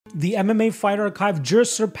The MMA Fight Archive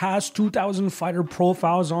just surpassed 2,000 fighter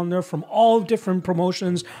profiles on there from all different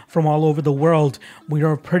promotions from all over the world. We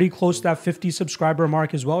are pretty close to that 50 subscriber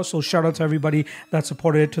mark as well, so shout out to everybody that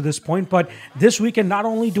supported it to this point. But this weekend, not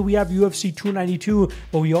only do we have UFC 292,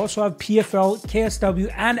 but we also have PFL,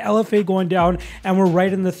 KSW, and LFA going down, and we're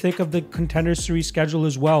right in the thick of the Contender Series schedule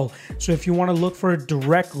as well. So if you want to look for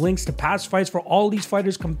direct links to past fights for all these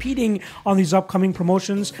fighters competing on these upcoming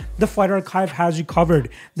promotions, the Fight Archive has you covered.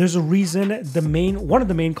 There's a reason one of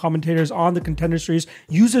the main commentators on the Contender Series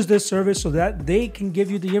uses this service so that they can give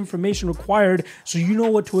you the information required so you know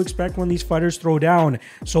what to expect when these fighters throw down.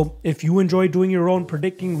 So if you enjoy doing your own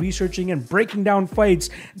predicting, researching, and breaking down fights,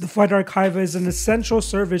 the Fight Archive is an essential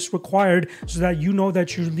service required so that you know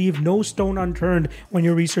that you leave no stone unturned when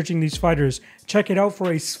you're researching these fighters. Check it out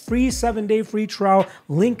for a free 7-day free trial.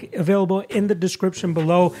 Link available in the description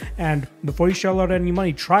below. And before you shell out any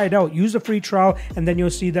money, try it out. Use the free trial, and then you'll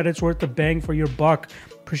see that it's worth the bang for your buck.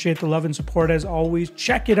 Appreciate the love and support as always.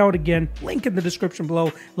 Check it out again. Link in the description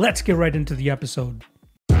below. Let's get right into the episode.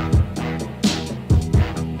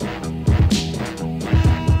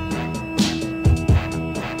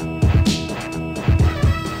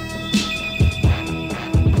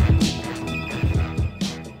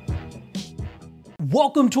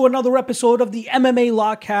 Welcome to another episode of the MMA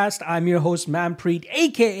Lockcast. I'm your host, Manpreet,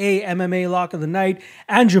 aka MMA Lock of the Night,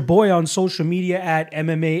 and your boy on social media at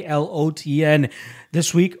MMALOTN.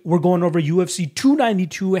 This week, we're going over UFC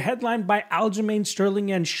 292, headlined by Aljamain Sterling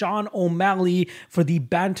and Sean O'Malley for the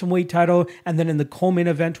bantamweight title. And then in the co-main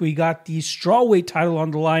event, we got the strawweight title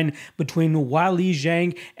on the line between Weili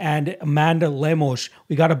Zhang and Amanda Lemos.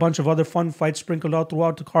 We got a bunch of other fun fights sprinkled out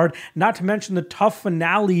throughout the card, not to mention the tough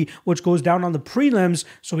finale, which goes down on the prelims.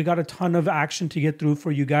 So we got a ton of action to get through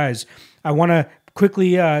for you guys. I want to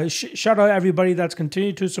quickly shout out everybody that's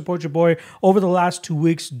continued to support your boy over the last 2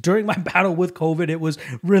 weeks. During my battle with COVID, it was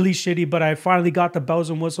really shitty, but I finally got the bells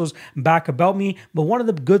and whistles back about me. But one of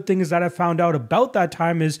the good things that I found out about that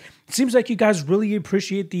time is it seems like you guys really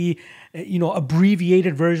appreciate the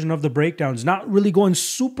abbreviated version of the breakdowns, not really going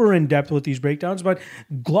super in depth with these breakdowns, but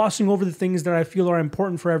glossing over the things that I feel are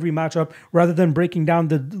important for every matchup rather than breaking down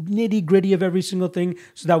the nitty gritty of every single thing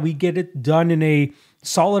so that we get it done in a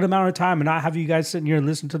solid amount of time and not have you guys sitting here and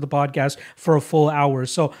listen to the podcast for a full hour.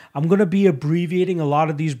 So I'm going to be abbreviating a lot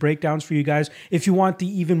of these breakdowns for you guys. If you want the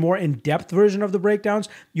even more in-depth version of the breakdowns,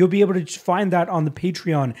 you'll be able to find that on the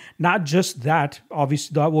Patreon. Not just that,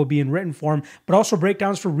 obviously that will be in written form, but also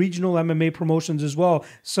breakdowns for regional MMA promotions as well,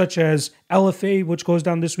 such as LFA, which goes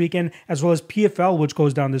down this weekend, as well as PFL, which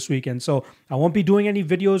goes down this weekend. So I won't be doing any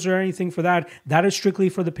videos or anything for that. That is strictly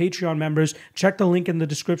for the Patreon members. Check the link in the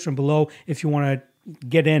description below if you want to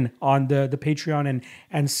get in on the Patreon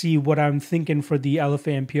and see what I'm thinking for the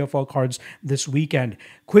LFA and PFL cards this weekend.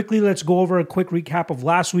 Quickly, let's go over a quick recap of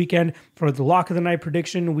last weekend. For the Lock of the Night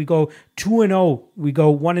prediction, we go 2-0. We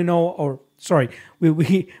go 1-0, or sorry, we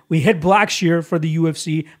hit Blackshear for the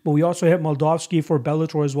UFC, but we also hit Moldovsky for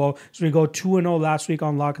Bellator as well. So we go 2-0 last week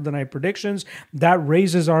on Lock of the Night predictions. That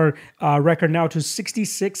raises our record now to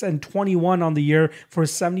 66-21 on the year for a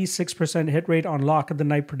 76% hit rate on Lock of the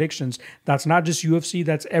Night predictions. That's not just UFC,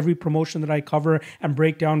 that's every promotion that I cover and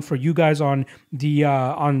break down for you guys on the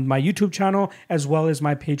on my YouTube channel as well as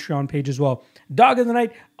my Patreon page as well. Dog of the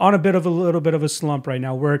Night on a little bit of a slump right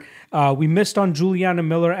now. We missed on Juliana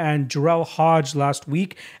Miller and Jarrell Hodge last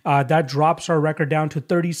week. That drops our record down to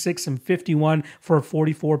 36-51 for a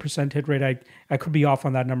 44% hit rate. I could be off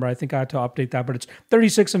on that number. I think I had to update that, but it's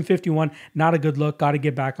 36-51. Not a good look. Got to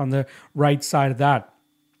get back on the right side of that.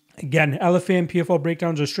 Again, LFA and PFL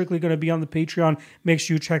breakdowns are strictly going to be on the Patreon. Make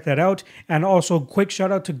sure you check that out. And also, quick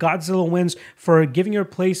shout out to Godzilla Wins for giving your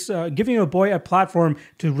boy a platform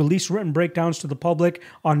to release written breakdowns to the public.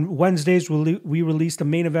 On Wednesdays, we release the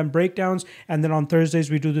main event breakdowns, and then on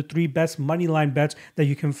Thursdays, we do the 3 best moneyline bets that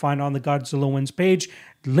you can find on the Godzilla Wins page.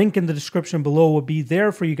 Link in the description below will be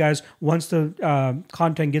there for you guys once the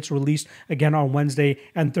content gets released again on Wednesday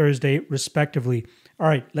and Thursday, respectively. All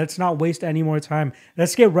right, let's not waste any more time.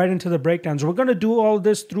 Let's get right into the breakdowns. We're going to do all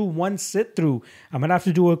this through one sit-through. I'm going to have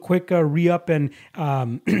to do a quick re-up and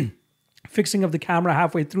fixing of the camera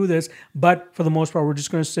halfway through this, but for the most part, we're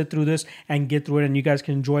just going to sit through this and get through it, and you guys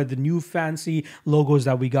can enjoy the new fancy logos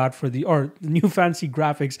that we got the new fancy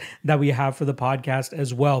graphics that we have for the podcast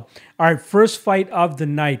as well. All right, first fight of the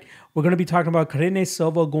night. We're going to be talking about Karine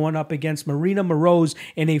Silva going up against Marina Moroz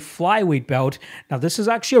in a flyweight bout. Now, this is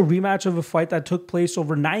actually a rematch of a fight that took place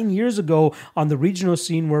over 9 years ago on the regional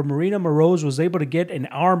scene where Marina Moroz was able to get an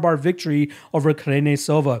armbar victory over Karine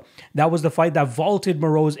Silva. That was the fight that vaulted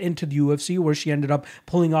Moroz into the UFC, where she ended up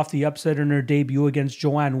pulling off the upset in her debut against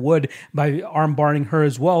Joanne Wood by armbarring her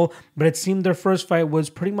as well. But it seemed their first fight was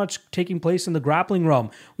pretty much taking place in the grappling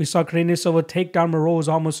realm. We saw Karine Silva take down Moroz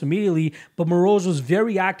almost immediately, but Moroz was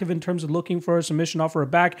very active in terms of looking for a submission off her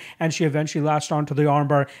back, and she eventually latched onto the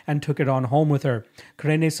armbar and took it on home with her.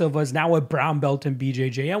 Karine Silva is now a brown belt in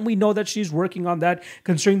BJJ, and we know that she's working on that,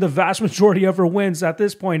 considering the vast majority of her wins at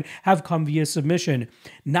this point have come via submission.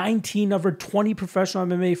 19 of her 20 professional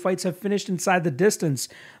MMA fights have finished inside the distance.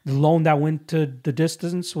 The lone that went to the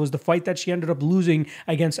distance was the fight that she ended up losing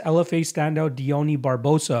against LFA standout Dione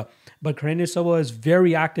Barbosa. But Karine Silva is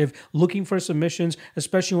very active, looking for submissions,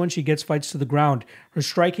 especially when she gets fights to the ground. Her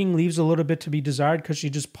striking leaves a little bit to be desired because she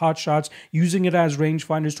just pot shots, using it as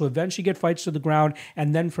rangefinders to eventually get fights to the ground.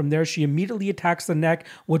 And then from there, she immediately attacks the neck,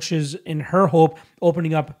 which is, in her hope,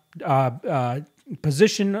 opening up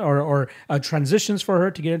position or transitions for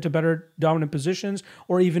her to get into better dominant positions,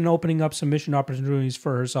 or even opening up submission opportunities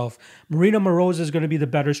for herself. Marina Moroz is going to be the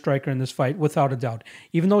better striker in this fight, without a doubt.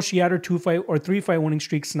 Even though she had her 2-fight or 3-fight winning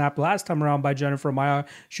streak snapped last time around by Jennifer Maia,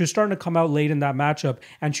 she was starting to come out late in that matchup,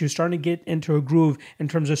 and she was starting to get into a groove in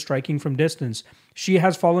terms of striking from distance. She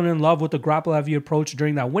has fallen in love with the grapple-heavy approach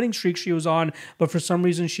during that winning streak she was on, but for some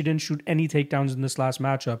reason she didn't shoot any takedowns in this last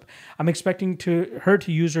matchup. I'm expecting her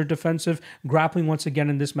to use her defensive grappling once again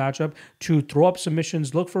in this matchup to throw up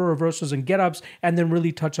submissions, look for reversals and get-ups, and then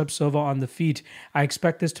really touch up Silva on the feet. I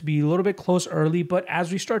expect this to be a little bit close early, but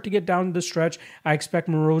as we start to get down the stretch, I expect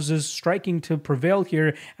Moroz's striking to prevail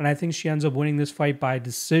here, and I think she ends up winning this fight by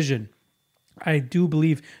decision. I do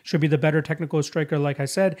believe she'll be the better technical striker, like I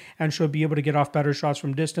said, and she'll be able to get off better shots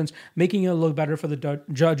from distance, making it look better for the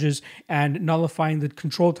judges and nullifying the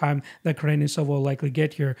control time that Karine Silva will likely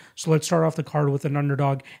get here. So let's start off the card with an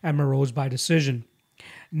underdog and Moroz by decision.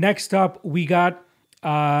 Next up, we got,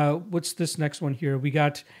 what's this next one here? We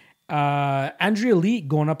got Andrea Lee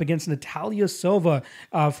going up against Natalia Silva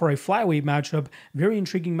for a flyweight matchup. Very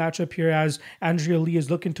intriguing matchup here, as Andrea Lee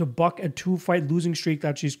is looking to buck a 2-fight losing streak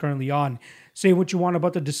that she's currently on. Say what you want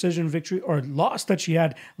about the decision victory or loss that she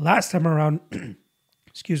had last time around.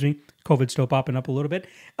 Excuse me, COVID still popping up a little bit.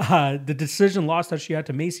 The decision loss that she had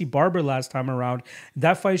to Macy Barber last time around.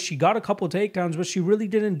 That fight, she got a couple takedowns, but she really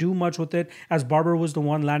didn't do much with it, as Barber was the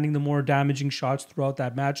one landing the more damaging shots throughout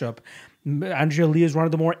that matchup. Andrea Lee is one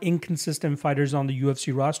of the more inconsistent fighters on the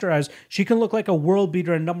UFC roster, as she can look like a world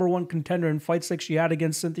beater and number one contender in fights like she had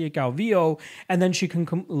against Cynthia Calvillo, and then she can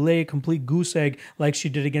lay a complete goose egg like she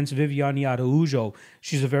did against Viviane Araújo.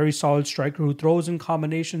 She's a very solid striker who throws in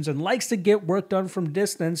combinations and likes to get work done from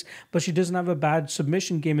distance, but she doesn't have a bad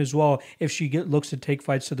submission game as well if she looks to take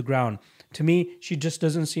fights to the ground. To me, she just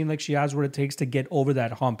doesn't seem like she has what it takes to get over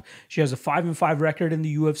that hump. She has a 5-5 record in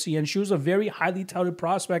the UFC, and she was a very highly touted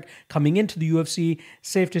prospect coming into the UFC.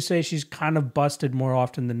 Safe to say she's kind of busted more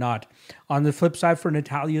often than not. On the flip side for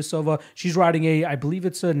Natalia Silva, she's riding I believe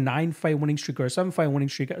it's a 9-fight winning streak or a 7-fight winning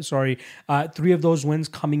streak. 3 of those wins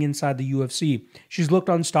coming inside the UFC. She's looked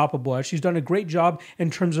unstoppable. She's done a great job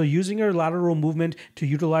in terms of using her lateral movement to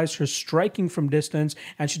utilize her striking from distance,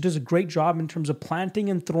 and she does a great job in terms of planting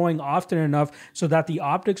and throwing often enough so that the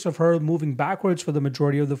optics of her moving backwards for the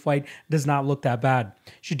majority of the fight does not look that bad.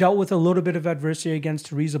 She dealt with a little bit of adversity against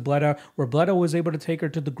Teresa Bleda, where Bleda was able to take her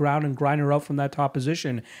to the ground and grind her out from that top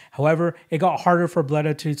position. However, it got harder for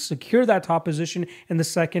Bleda to secure that top position in the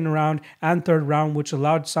second round and third round, which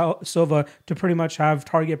allowed Silva to pretty much have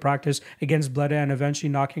target practice against Bleda and eventually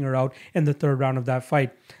knocking her out in the third round of that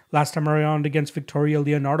fight. Last time around against Victoria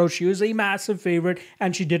Leonardo, she was a massive favorite,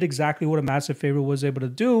 and she did exactly what a massive favorite was able to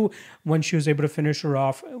do when she was able to finish her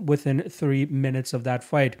off within 3 minutes of that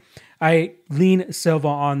fight. I lean Silva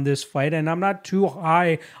on this fight, and I'm not too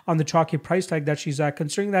high on the chalky price tag that she's at,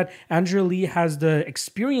 considering that Andrea Lee has the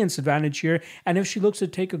experience advantage here, and if she looks to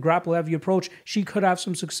take a grapple-heavy approach, she could have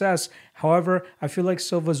some success. However, I feel like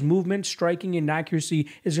Silva's movement, striking, and accuracy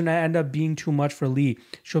is going to end up being too much for Lee.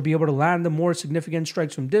 She'll be able to land the more significant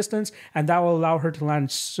strikes from distance, and that will allow her to land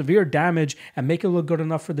severe damage and make it look good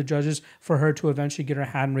enough for the judges for her to eventually get her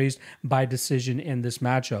hand raised by decision in this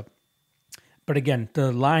matchup. But again,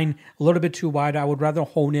 the line a little bit too wide. I would rather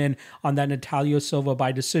hone in on that Natalia Silva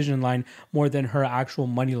by decision line more than her actual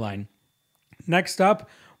money line. Next up,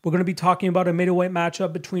 We're going to be talking about a middleweight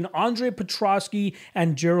matchup between Andre Petroski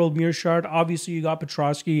and Gerald Meerschaert. Obviously, you got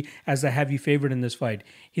Petroski as the heavy favorite in this fight.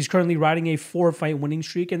 He's currently riding a 4-fight winning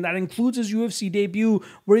streak, and that includes his UFC debut,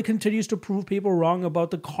 where he continues to prove people wrong about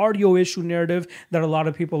the cardio issue narrative that a lot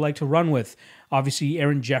of people like to run with. Obviously,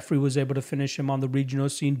 Aaron Jeffrey was able to finish him on the regional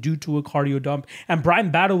scene due to a cardio dump, and Brian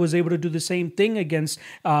Battle was able to do the same thing against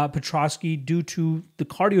Petroski due to the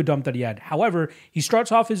cardio dump that he had. However, he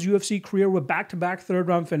starts off his UFC career with back-to-back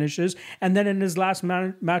third-round finishes, and then in his last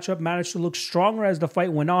matchup managed to look stronger as the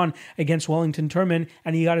fight went on against Wellington Turman,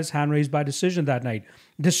 and he got his hand raised by decision that night.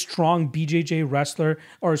 This strong BJJ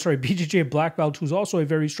black belt, who's also a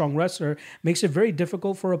very strong wrestler, makes it very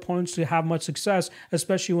difficult for opponents to have much success,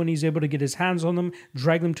 especially when he's able to get his hands on them,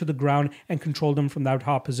 drag them to the ground, and control them from that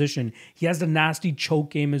top position. He has the nasty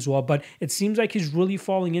choke game as well, but it seems like he's really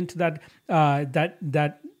falling into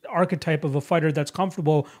that archetype of a fighter that's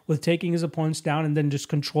comfortable with taking his opponents down and then just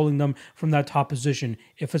controlling them from that top position.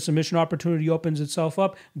 If a submission opportunity opens itself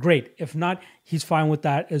up, great. If not, he's fine with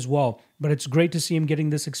that as well. But it's great to see him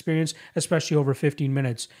getting this experience, especially over 15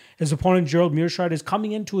 minutes. His opponent, Gerald Meerschaert, is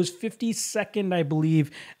coming into his 52nd, I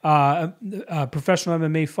believe, professional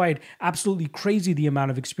MMA fight. Absolutely crazy the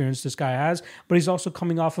amount of experience this guy has. But he's also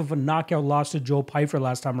coming off of a knockout loss to Joe Pyfer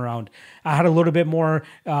last time around. I had a little bit more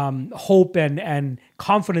hope and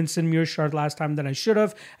confidence in Meerschaert last time than I should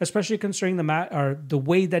have, especially considering the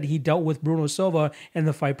way that he dealt with Bruno Silva in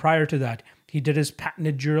the fight prior to that. He did his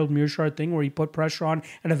patented Gerald Meerschaert thing where he put pressure on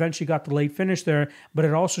and eventually got the late finish there. But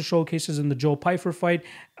it also showcases in the Joe Pyfer fight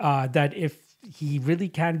that if he really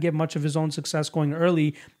can't get much of his own success going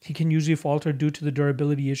early, he can usually falter due to the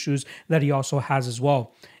durability issues that he also has as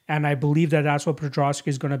well. And I believe that that's what Petroski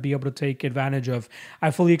is going to be able to take advantage of.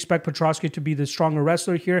 I fully expect Petroski to be the stronger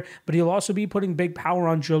wrestler here, but he'll also be putting big power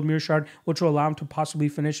on Gerald Meerschaert, which will allow him to possibly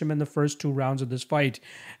finish him in the first 2 rounds of this fight.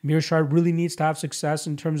 Meerschaert really needs to have success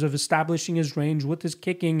in terms of establishing his range with his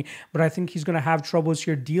kicking, but I think he's going to have troubles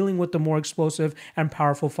here dealing with the more explosive and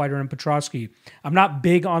powerful fighter in Petroski. I'm not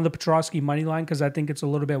big on the Petroski money line because I think it's a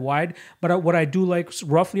little bit wide, but what I do like,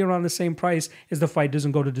 roughly around the same price, is the fight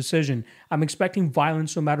doesn't go to decision. I'm expecting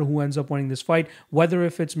violence no matter who ends up winning this fight, whether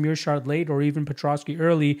if it's Meerschaert late or even Petroski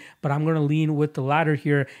early, but I'm going to lean with the latter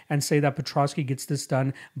here and say that Petroski gets this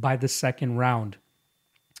done by the second round.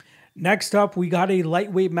 Next up, we got a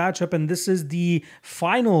lightweight matchup, and this is the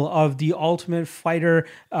final of the Ultimate Fighter.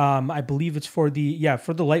 I believe it's for the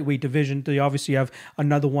lightweight division. They obviously have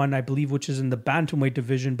another one, I believe, which is in the bantamweight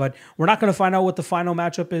division, but we're not going to find out what the final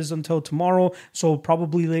matchup is until tomorrow. So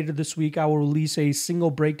probably later this week, I will release a single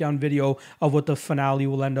breakdown video of what the finale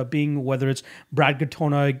will end up being, whether it's Brad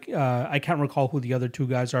Katona. I can't recall who the other 2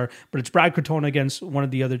 guys are, but it's Brad Katona against one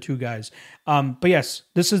of the other 2 guys. But yes,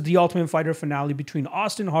 this is the Ultimate Fighter finale between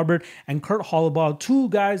Austin Hubbard and Kurt Holloway, 2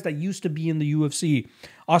 guys that used to be in the UFC.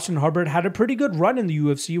 Austin Hubbard had a pretty good run in the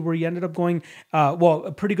UFC where he ended up going,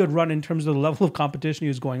 a pretty good run in terms of the level of competition he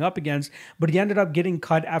was going up against, but he ended up getting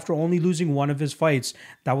cut after only losing one of his fights.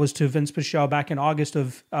 That was to Vince Pichel back in August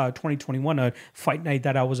of 2021, a fight night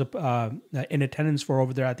that I was in attendance for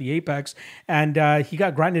over there at the Apex, and he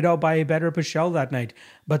got grinded out by a better Pichel that night.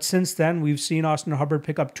 But since then, we've seen Austin Hubbard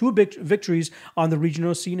pick up 2 big victories on the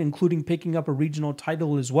regional scene, including picking up a regional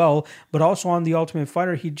title as well, but also on the Ultimate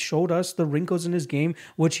Fighter, he showed us the wrinkles in his game,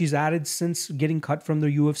 which he's added since getting cut from the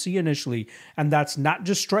UFC initially. And that's not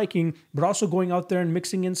just striking, but also going out there and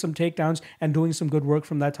mixing in some takedowns and doing some good work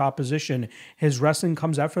from that top position. His wrestling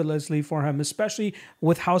comes effortlessly for him, especially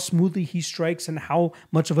with how smoothly he strikes and how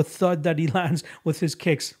much of a thud that he lands with his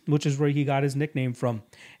kicks, which is where he got his nickname from.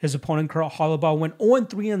 His opponent, Kurt Holloway, went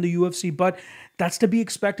 0-3 in the UFC, but that's to be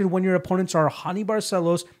expected when your opponents are Hani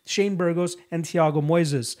Barcelos, Shane Burgos, and Thiago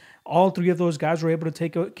Moises. All 3 of those guys were able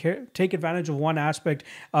to take advantage of one aspect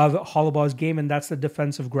of Holloway's game, and that's the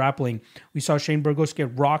defensive grappling. We saw Shane Burgos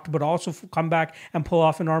get rocked, but also come back and pull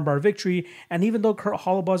off an armbar victory. And even though Kurt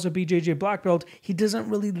Holloway is a BJJ black belt, he doesn't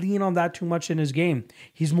really lean on that too much in his game.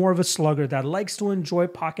 He's more of a slugger that likes to enjoy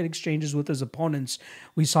pocket exchanges with his opponents.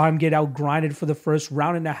 We saw him get out-grinded for the first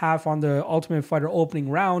round and a half on the Ultimate Fighter opening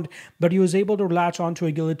round, but he was able to latch onto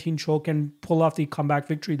a guillotine choke and pull off the comeback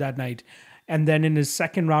victory that night. And then in his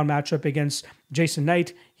second round matchup against Jason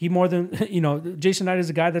Knight, Jason Knight is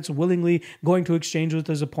a guy that's willingly going to exchange with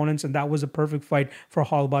his opponents, and that was a perfect fight for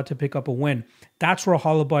Holloway to pick up a win. That's where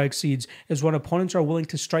Holloway exceeds, is when opponents are willing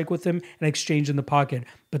to strike with him and exchange in the pocket.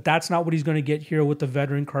 But that's not what he's going to get here with the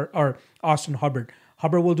veteran Austin Hubbard.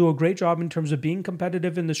 Hubbard will do a great job in terms of being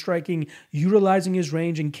competitive in the striking, utilizing his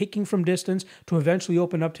range and kicking from distance to eventually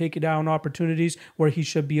open up takedown opportunities where he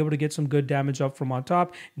should be able to get some good damage up from on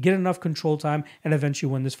top, get enough control time, and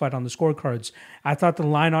eventually win this fight on the scorecards. I thought the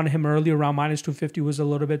line on him earlier around minus 250 was a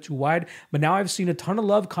little bit too wide, but now I've seen a ton of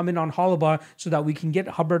love come in on Holloway so that we can get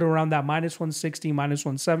Hubbard around that minus 160, minus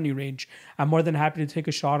 170 range. I'm more than happy to take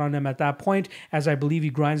a shot on him at that point, as I believe he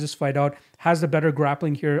grinds this fight out, has the better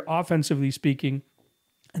grappling here, offensively speaking,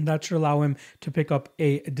 and that should allow him to pick up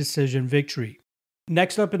a decision victory.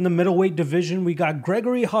 Next up in the middleweight division, we got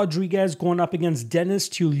Gregory Rodriguez going up against Denis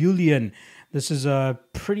Tiuliulin. This is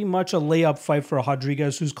pretty much a layup fight for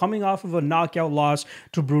Rodriguez, who's coming off of a knockout loss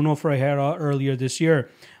to Bruno Ferreira earlier this year.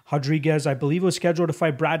 Rodriguez, I believe, was scheduled to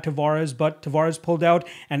fight Brad Tavares, but Tavares pulled out,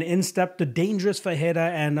 and in stepped the dangerous Ferreira,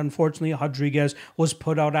 and unfortunately Rodriguez was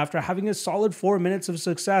put out after having a solid 4 minutes of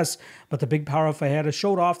success. But the big power of Ferreira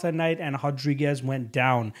showed off that night, and Rodriguez went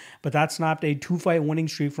down. But that snapped a 2-fight winning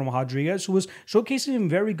streak from Rodriguez, who was showcasing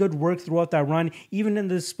very good work throughout that run, even in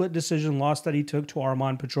the split decision loss that he took to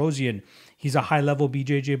Arman Petrosian. He's a high-level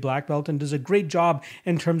BJJ black belt and does a great job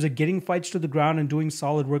in terms of getting fights to the ground and doing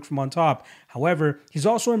solid work from on top. However, he's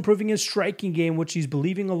also improving his striking game, which he's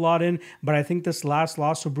believing a lot in, but I think this last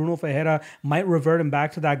loss to Bruno Ferreira might revert him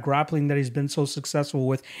back to that grappling that he's been so successful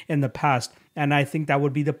with in the past. And I think that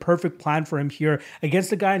would be the perfect plan for him here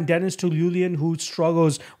against a guy in Denis Tiuliulin who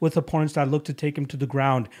struggles with opponents that look to take him to the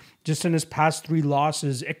ground. Just in his past 3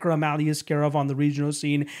 losses, Ikram Aliaskarov on the regional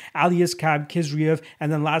scene, Aliaskab Kizriev,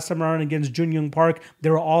 and then last time around against Junyoung Park, they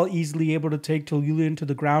were all easily able to take Tiuliulin to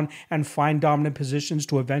the ground and find dominant positions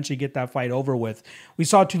to eventually get that fight over with. We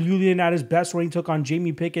saw Tiuliulin at his best when he took on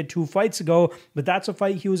Jamie Pickett 2 fights ago, but that's a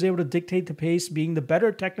fight he was able to dictate the pace, being the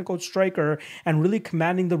better technical striker and really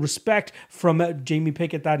commanding the respect from Jamie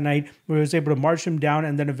Pickett that night, where he was able to march him down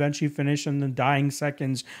and then eventually finish in the dying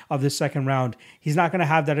seconds of the second round. He's not going to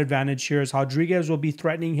have that advantage here, as Rodriguez will be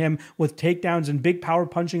threatening him with takedowns and big power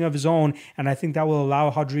punching of his own, and I think that will allow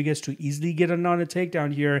Rodriguez to easily get on a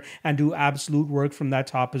takedown here and do absolute work from that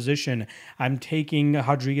top position. I'm taking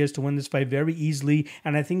Rodriguez to win this fight very easily,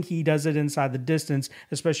 and I think he does it inside the distance,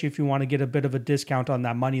 especially if you want to get a bit of a discount on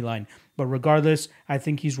that money line. But regardless, I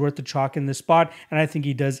think he's worth the chalk in this spot, and I think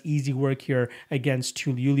he does easy work here against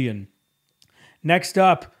Tiuliulin. Next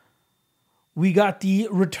up, we got the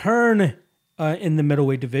return in the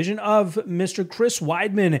middleweight division of Mr. Chris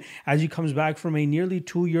Weidman as he comes back from a nearly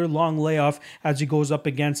 2-year-long layoff as he goes up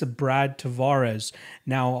against Brad Tavares.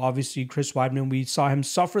 Now, obviously, Chris Weidman, we saw him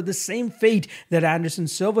suffer the same fate that Anderson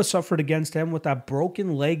Silva suffered against him with that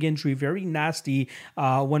broken leg injury, very nasty,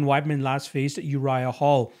 when Weidman last faced Uriah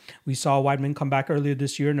Hall. We saw Weidman come back earlier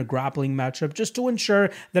this year in a grappling matchup just to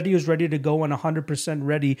ensure that he was ready to go and 100%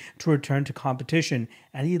 ready to return to competition.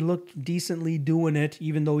 And he looked decently doing it,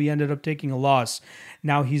 even though he ended up taking a loss.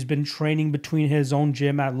 Now he's been training between his own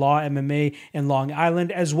gym at Law MMA in Long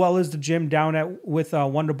Island, as well as the gym down with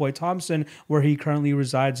Wonderboy Thompson, where he currently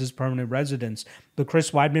resides as permanent residence. But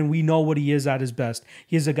Chris Weidman, we know what he is at his best.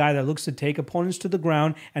 He is a guy that looks to take opponents to the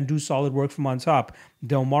ground and do solid work from on top.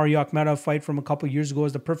 The Omari Akhmedov fight from a couple years ago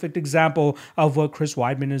is the perfect example of what Chris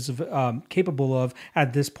Weidman is capable of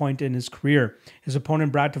at this point in his career. His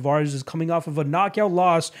opponent, Brad Tavares, is coming off of a knockout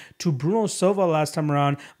loss to Bruno Silva last time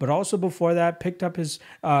around, but also before that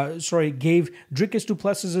gave Dricus du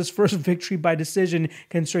Plessis his first victory by decision,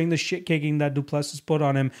 considering the shit kicking that du Plessis put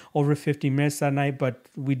on him over 50 minutes that night, but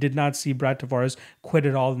we did not see Brad Tavares quit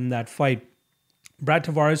at all in that fight. Brad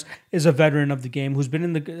Tavares is a veteran of the game who's been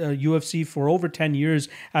in the UFC for over 10 years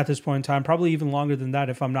at this point in time, probably even longer than that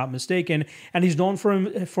if I'm not mistaken, and he's known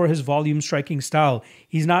for his volume striking style.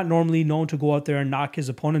 He's not normally known to go out there and knock his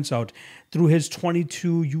opponents out. Through his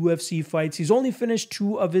 22 UFC fights, he's only finished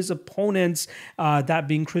 2 of his opponents, that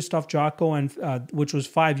being Christoph Jocko, which was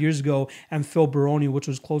 5 years ago, and Phil Baroni, which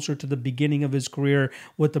was closer to the beginning of his career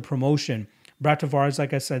with the promotion. Brad Tavares,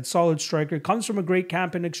 like I said, solid striker, comes from a great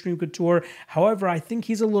camp in Extreme Couture. However, I think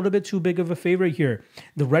he's a little bit too big of a favorite here.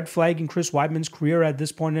 The red flag in Chris Weidman's career at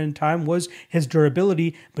this point in time was his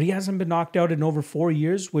durability, but he hasn't been knocked out in over 4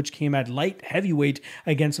 years, which came at light heavyweight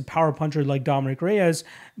against a power puncher like Dominic Reyes.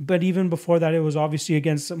 But even before that, it was obviously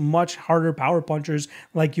against much harder power punchers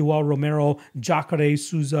like Yoel Romero, Jacare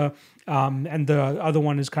Souza, and the other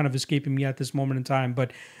one is kind of escaping me at this moment in time.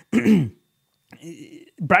 But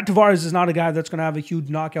Brad Tavares is not a guy that's going to have a huge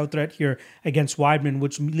knockout threat here against Weidman,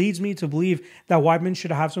 which leads me to believe that Weidman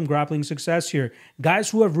should have some grappling success here.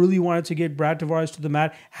 Guys who have really wanted to get Brad Tavares to the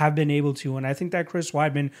mat have been able to, and I think that Chris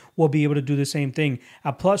Weidman will be able to do the same thing.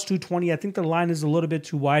 At plus 220, I think the line is a little bit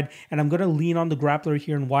too wide, and I'm going to lean on the grappler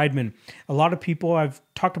here in Weidman. A lot of people, I've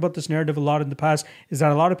talked about this narrative a lot in the past, is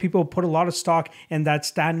that a lot of people put a lot of stock in that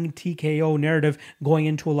standing TKO narrative going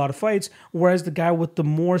into a lot of fights, whereas the guy with the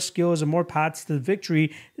more skills and more paths to victory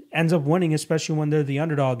ends up winning, especially when they're the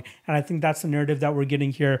underdog. And I think that's the narrative that we're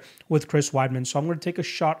getting here with Chris Weidman. So I'm going to take a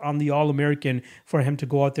shot on the All-American for him to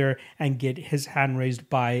go out there and get his hand raised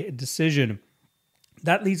by decision.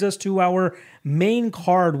 That leads us to our main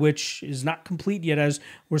card, which is not complete yet, as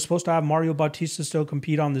we're supposed to have Mario Bautista still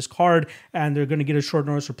compete on this card, and they're going to get a short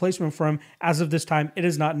notice replacement for him. As of this time, it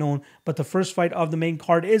is not known, but the first fight of the main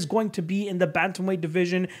card is going to be in the bantamweight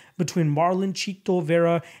division between Marlon Chito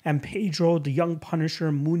Vera and Pedro the Young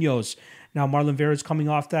Punisher Munoz. Now, Marlon Vera is coming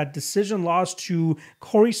off that decision loss to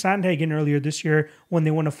Corey Sandhagen earlier this year when they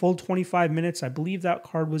won a full 25 minutes. I believe that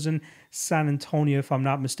card was in San Antonio, if I'm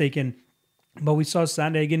not mistaken. But we saw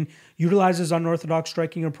Sandhagen utilize his unorthodox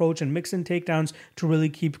striking approach and mix in takedowns to really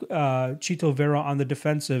keep Chito Vera on the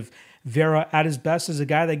defensive. Vera, at his best, is a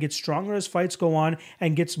guy that gets stronger as fights go on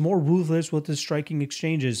and gets more ruthless with his striking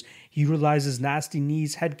exchanges. He utilizes nasty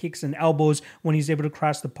knees, head kicks, and elbows when he's able to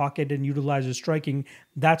cross the pocket and utilize his striking.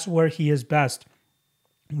 That's where he is best.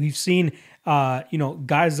 We've seen,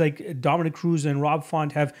 guys like Dominic Cruz and Rob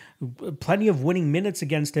Font have plenty of winning minutes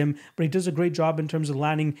against him, but he does a great job in terms of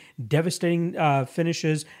landing devastating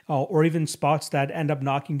finishes or even spots that end up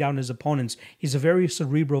knocking down his opponents. He's a very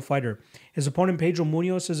cerebral fighter. His opponent, Pedro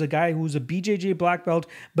Munoz, is a guy who's a BJJ black belt,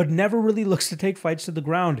 but never really looks to take fights to the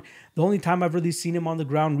ground. The only time I've really seen him on the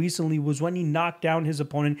ground recently was when he knocked down his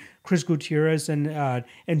opponent, Chris Gutierrez, and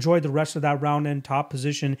enjoyed the rest of that round in top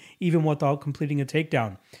position, even without completing a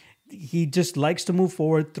takedown. He just likes to move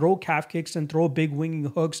forward, throw calf kicks, and throw big winging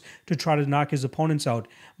hooks to try to knock his opponents out.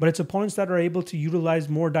 But it's opponents that are able to utilize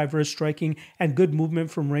more diverse striking and good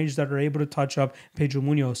movement from range that are able to touch up Pedro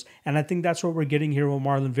Munoz. And I think that's what we're getting here with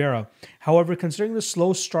Marlon Vera. However, considering the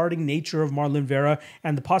slow starting nature of Marlon Vera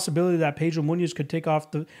and the possibility that Pedro Munoz could take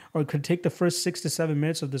the first 6 to 7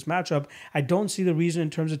 minutes of this matchup, I don't see the reason in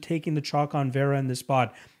terms of taking the chalk on Vera in this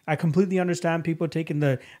spot. I completely understand people taking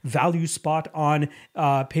the value spot on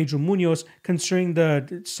Pedro Munoz, considering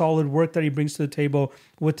the solid work that he brings to the table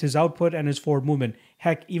with his output and his forward movement.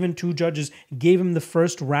 Heck, even 2 judges gave him the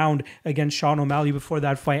first round against Sean O'Malley before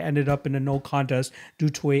that fight ended up in a no contest due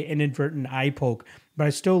to an inadvertent eye poke. But I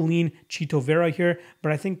still lean Chito Vera here,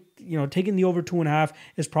 but I think taking the over 2.5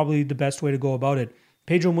 is probably the best way to go about it.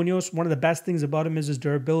 Pedro Munoz, one of the best things about him is his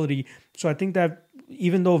durability. So I think that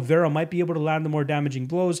even though Vera might be able to land the more damaging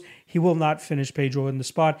blows, he will not finish Pedro in the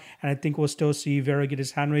spot. And I think we'll still see Vera get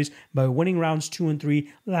his hand raised by winning rounds 2 and 3,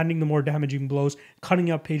 landing the more damaging blows, cutting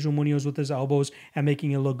up Pedro Munoz with his elbows, and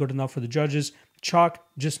making it look good enough for the judges. Chalk,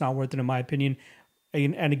 just not worth it in my opinion.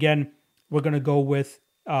 And again, we're going to go with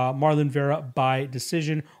Marlon Vera by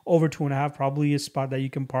decision. Over 2.5, probably a spot that you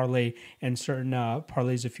can parlay in certain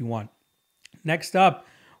parlays if you want. Next up,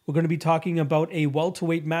 we're going to be talking about a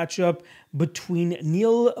welterweight matchup between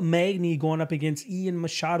Neil Magny going up against Ian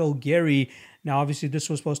Machado Gary. Now, obviously, this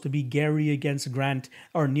was supposed to be Gary against Grant,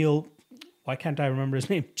 or Neil. Why can't I remember his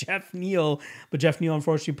name? Jeff Neal. But Jeff Neal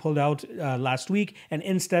unfortunately pulled out last week, and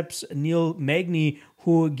in steps Neil Magny,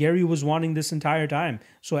 who Gary was wanting this entire time.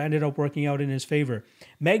 So it ended up working out in his favor.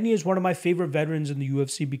 Magny is one of my favorite veterans in the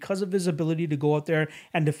UFC because of his ability to go out there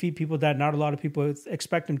and defeat people that not a lot of people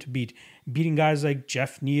expect him to beat. Beating guys like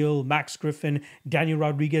Jeff Neal, Max Griffin, Daniel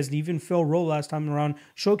Rodriguez, and even Phil Rowe last time around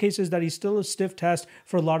showcases that he's still a stiff test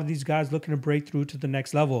for a lot of these guys looking to break through to the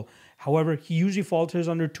next level. However, he usually falters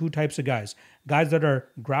under 2 types of guys. Guys that are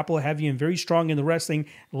grapple heavy and very strong in the wrestling,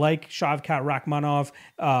 like Shavkat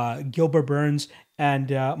Rakhmonov, Gilbert Burns,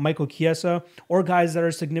 and Michael Chiesa, or guys that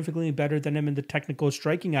are significantly better than him in the technical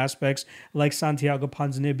striking aspects, like Santiago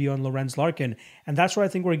Ponzinibbio and Lorenz Larkin. And that's what I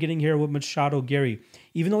think we're getting here with Machado Gary.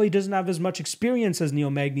 Even though he doesn't have as much experience as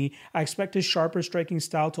Neil Magny, I expect his sharper striking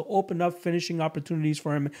style to open up finishing opportunities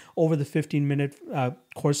for him over the 15-minute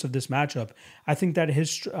course of this matchup. I think that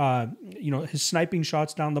his sniping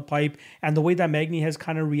shots down the pipe and the way way that Magny has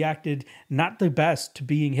kind of reacted, not the best, to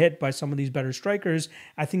being hit by some of these better strikers,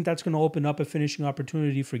 I think that's going to open up a finishing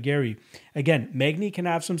opportunity for Gary. Again, Magny can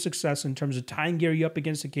have some success in terms of tying Gary up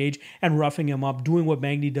against the cage and roughing him up, doing what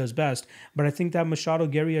Magny does best. But I think that Machado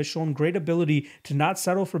Gary has shown great ability to not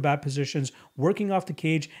settle for bad positions, working off the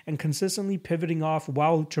cage and consistently pivoting off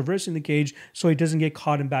while traversing the cage so he doesn't get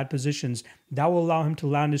caught in bad positions. That will allow him to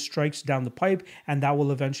land his strikes down the pipe, and that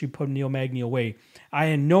will eventually put Neil Magny away. I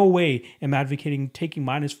in no way am advocating taking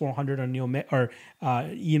minus 400 on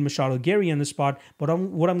Ian Machado Gary in the spot, but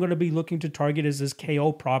what I'm going to be looking to target is this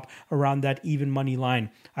KO prop around that even money line.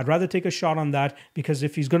 I'd rather take a shot on that, because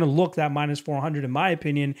if he's going to look that minus 400, in my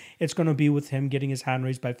opinion, it's going to be with him getting his hand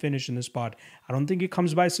raised by finish in the spot. I don't think it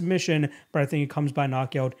comes by submission, but I think it comes by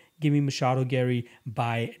knockout. Give me Machado Gary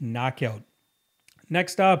by knockout.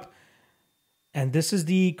 Next up, and this is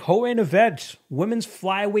the co-main event, women's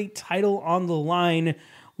flyweight title on the line.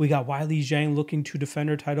 We got Weili Zhang looking to defend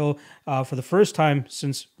her title for the first time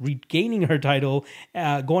since regaining her title,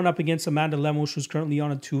 going up against Amanda Lemos, who's currently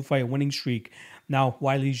on a 2-fight winning streak. Now,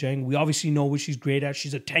 Weili Zhang, we obviously know what she's great at.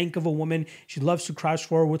 She's a tank of a woman. She loves to crash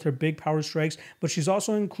forward with her big power strikes, but she's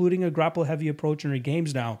also including a grapple-heavy approach in her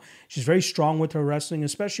games now. She's very strong with her wrestling,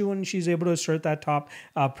 especially when she's able to assert that top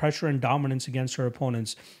pressure and dominance against her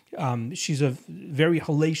opponents. She's a very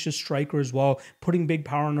hellacious striker as well, putting big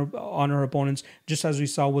power on her opponents, just as we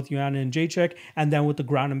saw with Joanna and Jacek, and then with the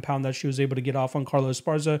ground and pound that she was able to get off on Carla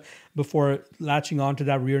Esparza before latching onto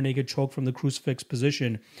that rear naked choke from the crucifix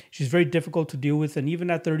position. She's very difficult to deal with, and even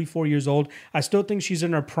at 34 years old, I still think she's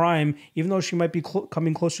in her prime. Even though she might be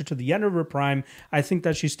coming closer to the end of her prime, I think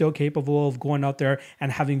that she's still capable of going out there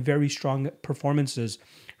and having very strong performances.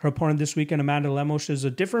 Her opponent this weekend, Amanda Lemos, is a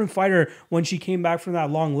different fighter when she came back from that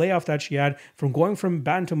long layoff that she had, from going from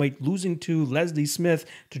bantamweight, losing to Leslie Smith,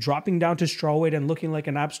 to dropping down to strawweight and looking like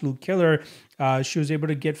an absolute killer. She was able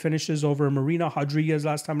to get finishes over Marina Rodriguez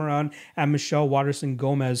last time around and Michelle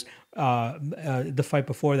Waterson-Gomez the fight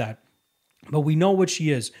before that. But we know what she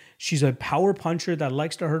is. She's a power puncher that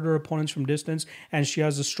likes to hurt her opponents from distance, and she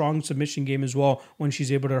has a strong submission game as well when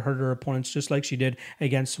she's able to hurt her opponents, just like she did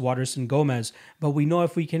against Waterson-Gomez. But we know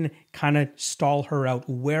if we can kind of stall her out,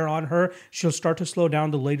 wear on her, she'll start to slow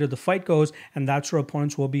down the later the fight goes, and that's where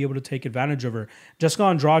opponents will be able to take advantage of her. Jessica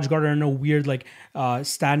Andrade got her in a weird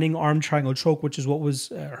standing arm triangle choke, which is what was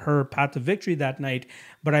her path to victory that night.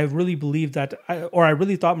 But I really believe that, I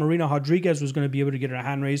really thought Marina Rodriguez was going to be able to get her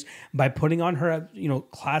hand raised by putting on her,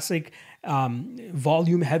 classic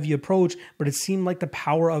volume heavy approach, but it seemed like the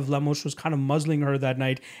power of Lemos was kind of muzzling her that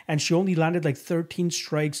night, and she only landed like 13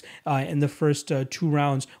 strikes in the first 2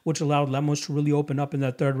 rounds, which allowed Lemos to really open up in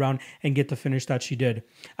that 3rd round and get the finish that she did.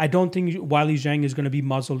 I don't think Weili Zhang is going to be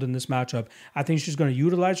muzzled in this matchup. I think she's going to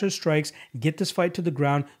utilize her strikes, get this fight to the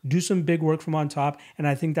ground, do some big work from on top, and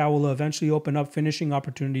I think that will eventually open up finishing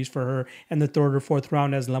opportunities for her in the 3rd or 4th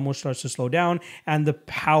round as Lemos starts to slow down, and the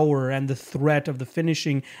power and the threat of the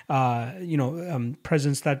finishing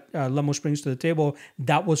presence that Lemos brings to the table,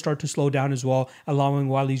 that will start to slow down as well, allowing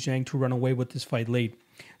Weili Zhang to run away with this fight late.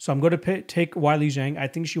 So I'm going to take Weili Zhang. I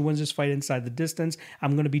think she wins this fight inside the distance.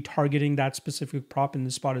 I'm going to be targeting that specific prop in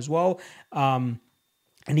the spot as well.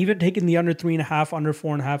 And even taking the under 3.5, under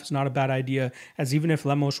 4.5 is not a bad idea, as even if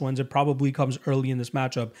Lemos wins, it probably comes early in this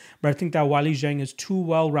matchup. But I think that Weili Zhang is too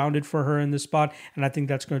well-rounded for her in this spot, and I think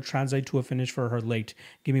that's going to translate to a finish for her late.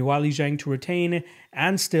 Give me Weili Zhang to retain,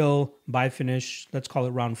 and still by finish, let's call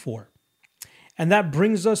it round 4. And that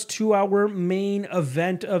brings us to our main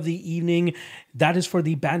event of the evening. That is for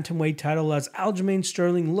the bantamweight title, as Aljamain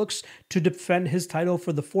Sterling looks to defend his title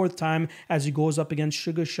for the 4th time as he goes up against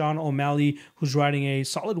Sugar Sean O'Malley, who's riding a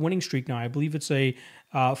solid winning streak now. I believe it's a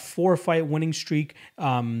 4-fight winning streak.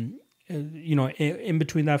 In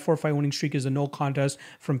between that 4-fight winning streak is a no contest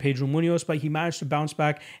from Pedro Munoz, but he managed to bounce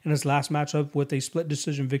back in his last matchup with a split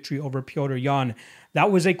decision victory over Piotr Jan.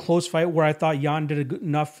 That was a close fight where I thought Jan did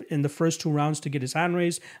enough in the first 2 rounds to get his hand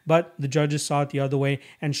raised, but the judges saw it the other way,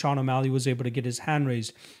 and Sean O'Malley was able to get his hand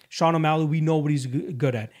raised. Sean O'Malley, we know what he's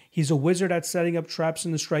good at. He's a wizard at setting up traps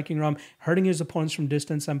in the striking realm, hurting his opponents from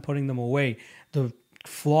distance and putting them away. The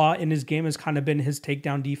flaw in his game has kind of been his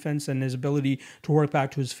takedown defense and his ability to work back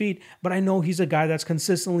to his feet, but I know he's a guy that's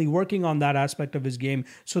consistently working on that aspect of his game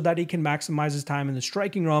so that he can maximize his time in the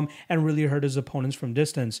striking realm and really hurt his opponents from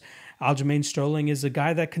distance. Aljamain Sterling is a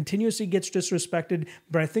guy that continuously gets disrespected,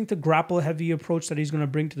 but I think the grapple-heavy approach that he's going to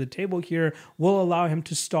bring to the table here will allow him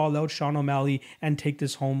to stall out Sean O'Malley and take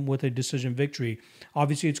this home with a decision victory.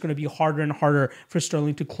 Obviously, it's going to be harder and harder for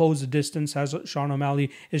Sterling to close the distance as Sean O'Malley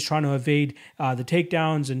is trying to evade the takedown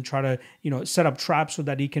takedowns and try to, set up traps so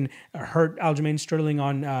that he can hurt Aljamain Sterling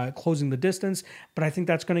on closing the distance. But I think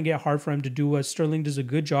that's going to get hard for him to do. Sterling does a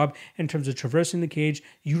good job in terms of traversing the cage,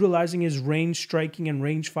 utilizing his range striking and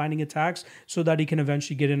range finding attacks so that he can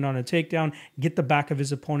eventually get in on a takedown, get the back of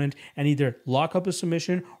his opponent, and either lock up a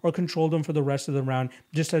submission or control them for the rest of the round,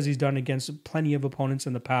 just as he's done against plenty of opponents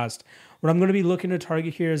in the past. What I'm going to be looking to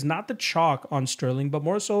target here is not the chalk on Sterling, but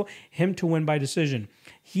more so him to win by decision.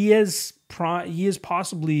 He is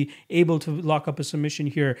possibly able to lock up a submission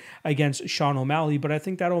here against Sean O'Malley, but I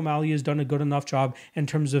think that O'Malley has done a good enough job in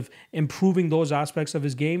terms of improving those aspects of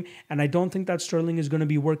his game, and I don't think that Sterling is going to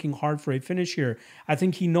be working hard for a finish here. I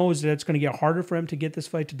think he knows that it's going to get harder for him to get this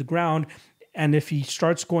fight to the ground, and if he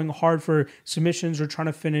starts going hard for submissions or trying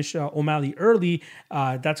to finish O'Malley early,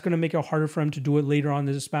 that's going to make it harder for him to do it later on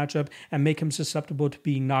in this matchup and make him susceptible to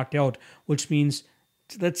being knocked out, which means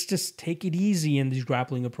let's just take it easy in these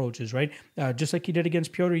grappling approaches, right? Just like he did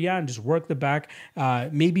against Petr Yan, just work the back,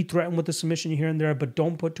 maybe threaten with the submission here and there, but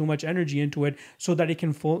don't put too much energy into it so that it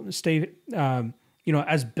can stay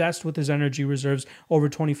as best with his energy reserves over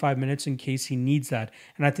 25 minutes in case he needs that.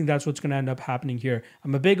 And I think that's what's going to end up happening here.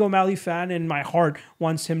 I'm a big O'Malley fan, and my heart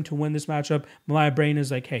wants him to win this matchup. My brain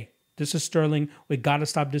is like, hey, this is Sterling. We got to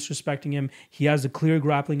stop disrespecting him. He has a clear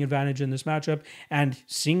grappling advantage in this matchup. And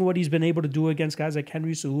seeing what he's been able to do against guys like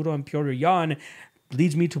Henry Cejudo and Petr Yan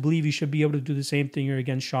leads me to believe he should be able to do the same thing here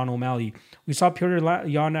against Sean O'Malley. We saw Petr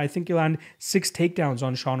Yan, I think he landed 6 takedowns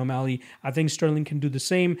on Sean O'Malley. I think Sterling can do the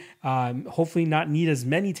same. Hopefully not need as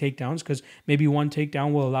many takedowns, because maybe one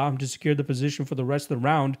takedown will allow him to secure the position for the rest of the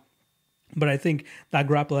round. But I think that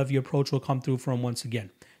grapple-heavy approach will come through for him once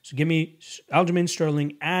again. So give me Aljamain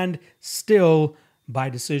Sterling, and still by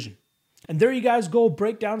decision. And there you guys go,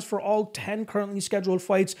 breakdowns for all 10 currently scheduled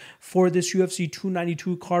fights for this UFC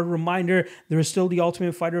 292 card. Reminder, there is still the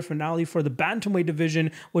Ultimate Fighter finale for the Bantamweight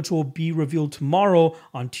division, which will be revealed tomorrow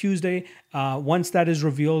on Tuesday. Once that is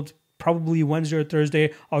revealed, probably Wednesday or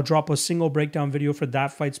Thursday, I'll drop a single breakdown video for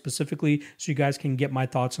that fight specifically so you guys can get my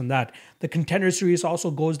thoughts on that. The Contender Series also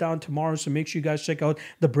goes down tomorrow, so make sure you guys check out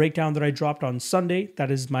the breakdown that I dropped on Sunday. That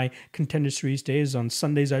is my Contender Series days. On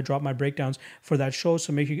Sundays, I drop my breakdowns for that show,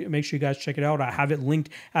 so make sure you guys check it out. I have it linked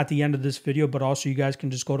at the end of this video, but also you guys can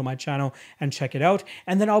just go to my channel and check it out.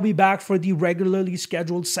 And then I'll be back for the regularly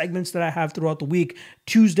scheduled segments that I have throughout the week.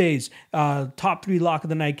 Tuesdays, top 3 lock of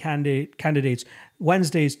the night candidates.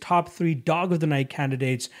 Wednesdays, top 3 dog of the night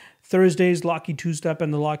candidates. Thursdays, Locky Two-Step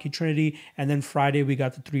and the Locky Trinity. And then Friday, we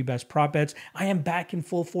got the 3 best prop bets. I am back in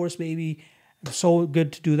full force, baby. So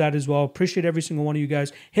good to do that as well. Appreciate every single one of you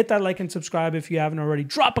guys. Hit that like and subscribe if you haven't already.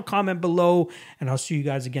 Drop a comment below. And I'll see you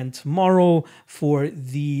guys again tomorrow for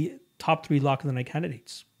the top 3 lock of the night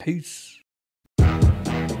candidates. Peace.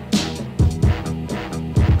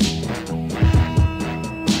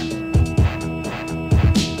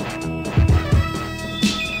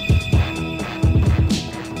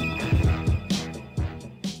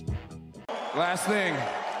 Last thing.